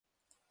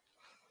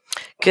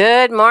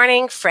Good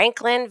morning,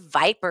 Franklin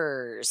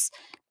Vipers.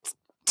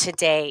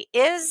 Today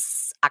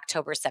is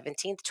October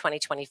 17th,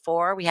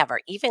 2024. We have our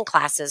even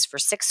classes for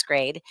sixth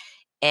grade,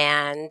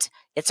 and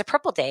it's a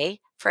purple day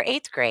for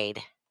eighth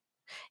grade.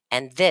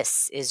 And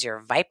this is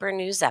your Viper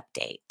News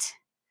Update.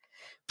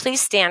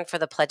 Please stand for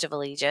the Pledge of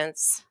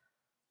Allegiance.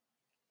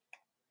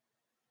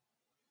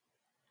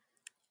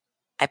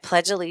 I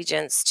pledge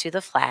allegiance to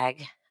the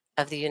flag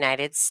of the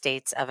United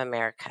States of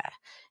America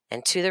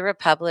and to the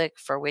republic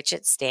for which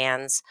it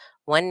stands,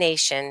 one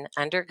nation,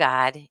 under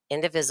God,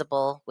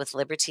 indivisible, with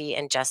liberty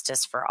and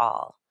justice for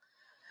all.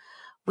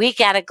 Week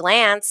at a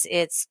glance,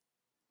 it's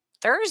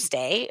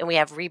Thursday, and we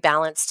have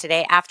Rebalance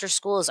today. After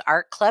school is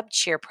art club,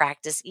 cheer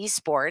practice,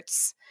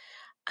 esports,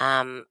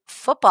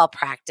 football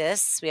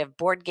practice. We have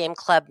board game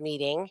club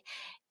meeting,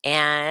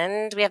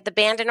 and we have the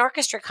band and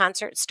orchestra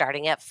concert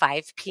starting at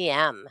 5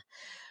 p.m.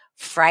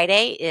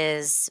 Friday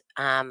is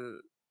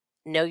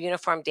no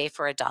uniform day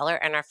for $1,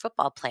 and our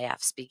football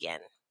playoffs begin.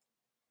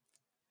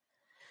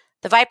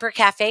 The Viper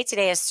Cafe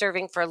today is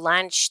serving for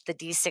lunch the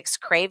D6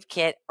 Crave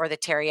Kit or the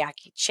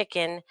teriyaki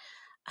chicken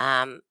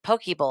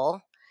poke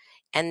bowl.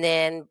 And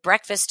then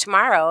breakfast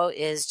tomorrow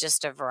is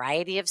just a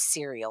variety of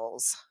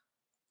cereals.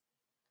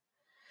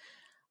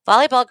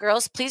 Volleyball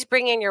girls, please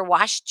bring in your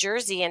washed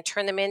jersey and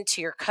turn them in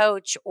to your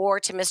coach or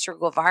to Mr.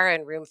 Guevara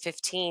in room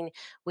 15.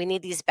 We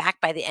need these back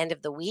by the end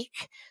of the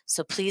week,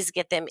 so please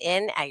get them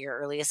in at your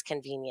earliest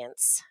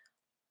convenience.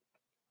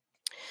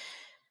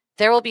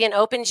 There will be an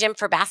open gym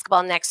for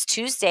basketball next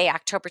Tuesday,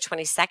 October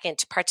 22nd.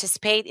 To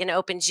participate in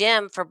open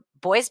gym for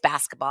boys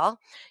basketball,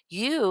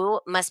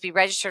 you must be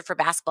registered for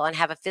basketball and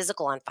have a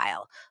physical on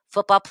file.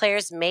 Football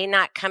players may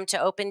not come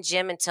to open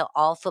gym until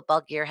all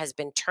football gear has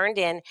been turned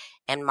in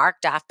and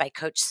marked off by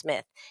Coach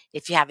Smith.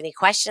 If you have any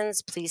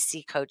questions, please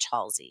see Coach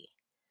Halsey.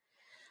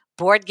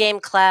 Board Game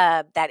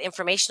Club, that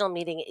informational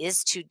meeting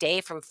is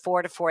today from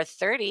 4 to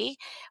 4:30.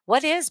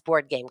 What is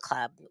Board Game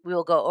Club? We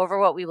will go over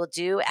what we will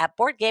do at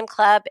Board Game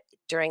Club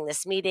during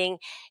this meeting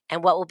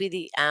and what will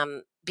be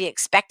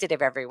expected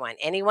of everyone.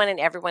 Anyone and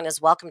everyone is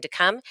welcome to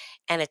come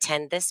and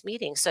attend this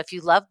meeting. So if you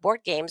love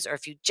board games, or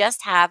if you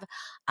just have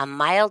a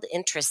mild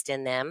interest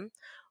in them,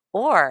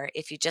 or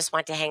if you just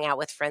want to hang out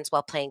with friends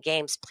while playing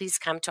games, please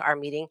come to our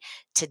meeting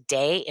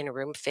today in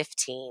room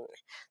 15.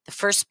 The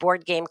first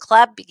Board Game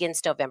Club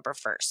begins November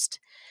 1st.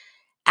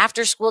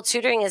 After school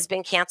tutoring has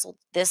been canceled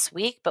this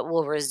week, but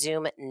will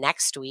resume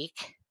next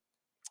week.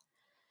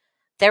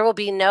 There will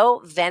be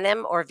no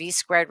Venom or V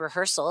Squared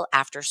rehearsal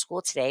after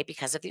school today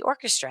because of the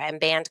orchestra and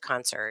band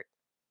concert.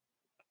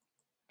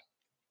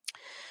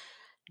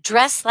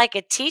 Dress Like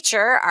a Teacher,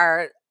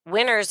 our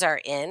winners are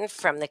in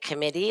from the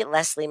committee,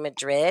 Leslie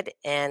Madrid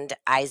and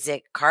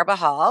Isaac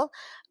Carbajal.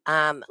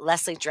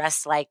 Leslie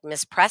dressed like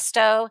Miss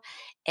Presto,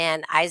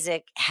 and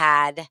Isaac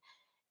had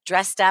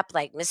dressed up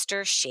like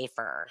Mr.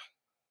 Schaefer.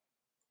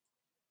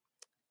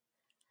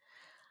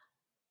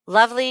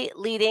 Lovely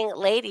Leading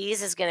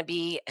Ladies is going to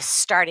be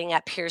starting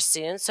up here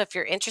soon. So if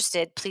you're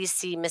interested, please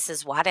see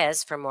Mrs.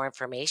 Juarez for more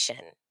information.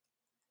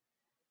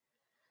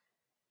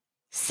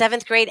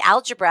 Seventh grade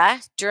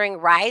algebra during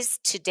Rise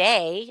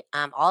today,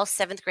 all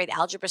seventh grade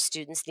algebra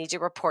students need to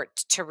report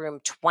to room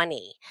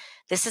 20.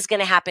 This is going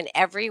to happen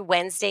every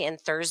Wednesday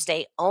and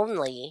Thursday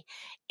only.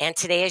 And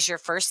today is your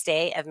first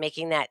day of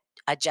making that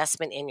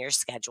adjustment in your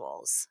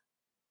schedules.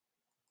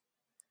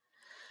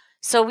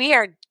 So we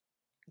are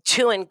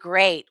doing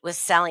great with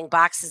selling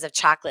boxes of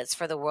chocolates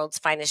for the World's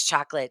Finest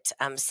Chocolate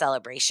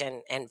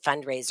celebration and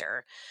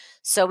fundraiser.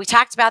 So we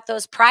talked about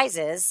those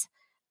prizes.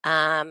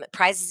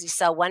 Prizes, you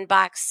sell 1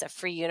 box, a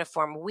free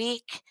uniform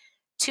week.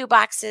 2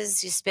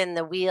 boxes, you spin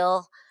the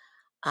wheel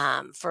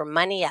for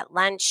money at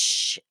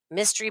lunch.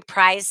 Mystery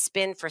prize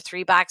spin for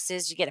 3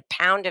 boxes. You get a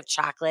pound of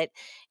chocolate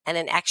and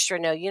an extra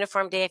no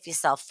uniform day if you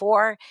sell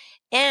 4.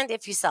 And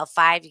if you sell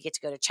 5, you get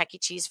to go to Chuck E.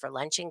 Cheese for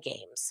lunch and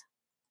games.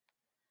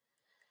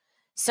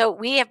 So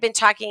we have been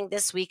talking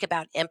this week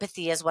about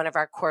empathy as one of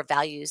our core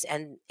values,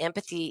 and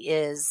empathy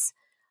is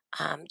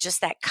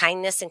just that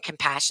kindness and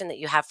compassion that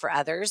you have for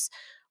others.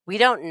 We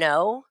don't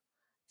know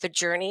the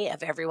journey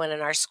of everyone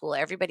in our school.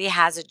 Everybody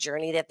has a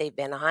journey that they've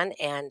been on,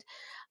 and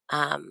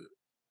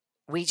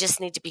we just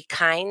need to be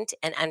kind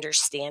and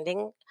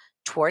understanding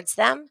towards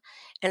them.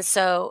 And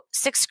so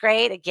sixth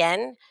grade,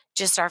 again,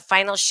 just our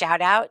final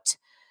shout out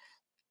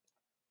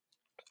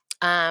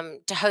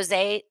to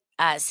Jose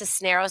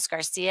Cisneros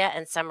Garcia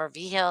and Summer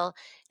Vigil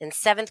in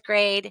 7th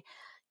grade,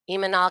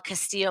 Imanol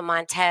Castillo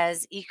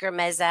Montez, Iker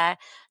Meza,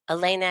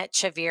 Elena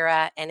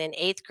Chavira, and in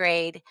 8th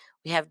grade,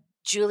 we have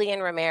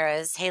Julian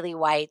Ramirez, Haley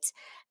White,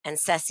 and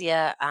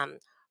Cecia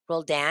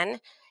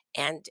Roldan.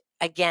 And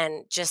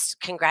again, just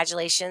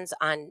congratulations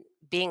on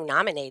being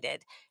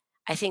nominated.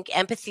 I think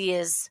empathy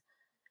is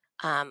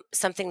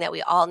something that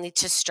we all need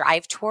to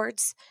strive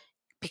towards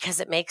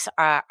because it makes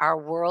our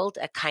world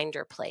a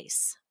kinder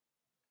place.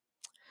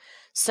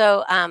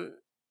 So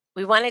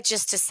we wanted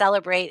just to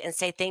celebrate and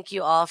say thank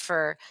you all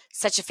for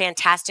such a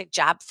fantastic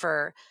job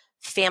for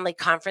family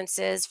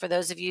conferences. For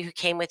those of you who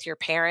came with your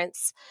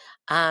parents,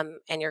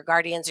 and your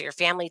guardians or your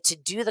family to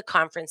do the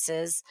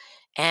conferences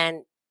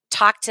and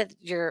talk to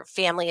your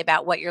family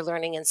about what you're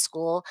learning in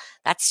school.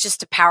 That's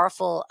just a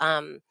powerful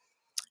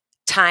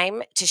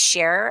time to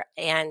share.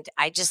 And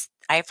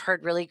I've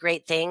heard really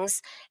great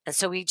things. And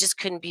so we just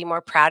couldn't be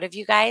more proud of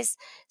you guys.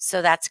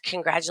 So that's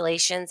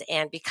congratulations.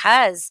 And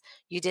because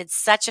you did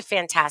such a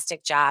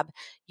fantastic job,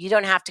 you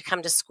don't have to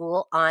come to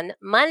school on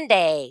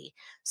Monday.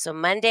 So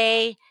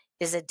Monday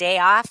is a day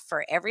off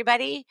for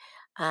everybody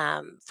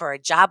for a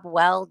job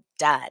well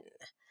done.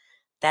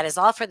 That is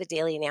all for the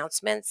daily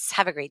announcements.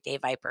 Have a great day,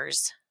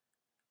 Vipers.